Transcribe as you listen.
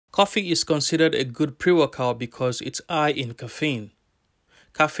Coffee is considered a good pre-workout because it's high in caffeine.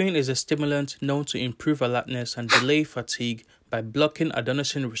 Caffeine is a stimulant known to improve alertness and delay fatigue by blocking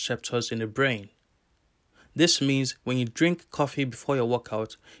adenosine receptors in the brain. This means when you drink coffee before your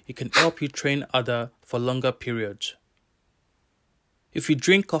workout, it can help you train harder for longer periods. If you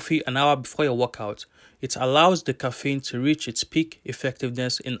drink coffee an hour before your workout, it allows the caffeine to reach its peak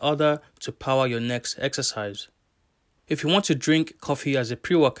effectiveness in order to power your next exercise. If you want to drink coffee as a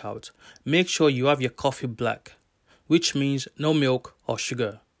pre-workout, make sure you have your coffee black, which means no milk or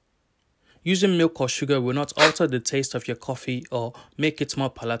sugar. Using milk or sugar will not alter the taste of your coffee or make it more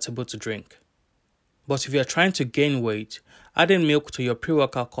palatable to drink. But if you are trying to gain weight, adding milk to your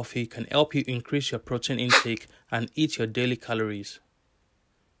pre-workout coffee can help you increase your protein intake and eat your daily calories.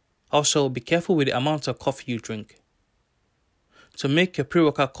 Also, be careful with the amount of coffee you drink. To make your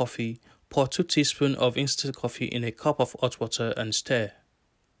pre-workout coffee, pour 2 teaspoons of instant coffee in a cup of hot water and stir.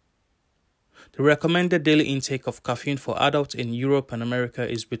 The recommended daily intake of caffeine for adults in Europe and America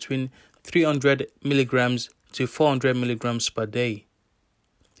is between 300 mg to 400 mg per day.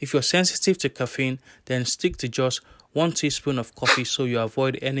 If you're sensitive to caffeine, then stick to just 1 teaspoon of coffee so you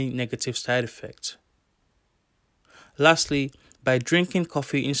avoid any negative side effects. Lastly, by drinking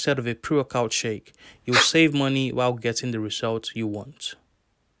coffee instead of a pre-workout shake, you'll save money while getting the results you want.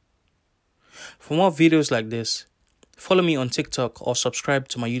 For more videos like this, follow me on TikTok or subscribe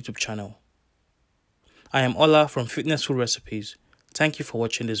to my YouTube channel. I am Ola from Fitness Food Recipes. Thank you for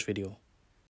watching this video.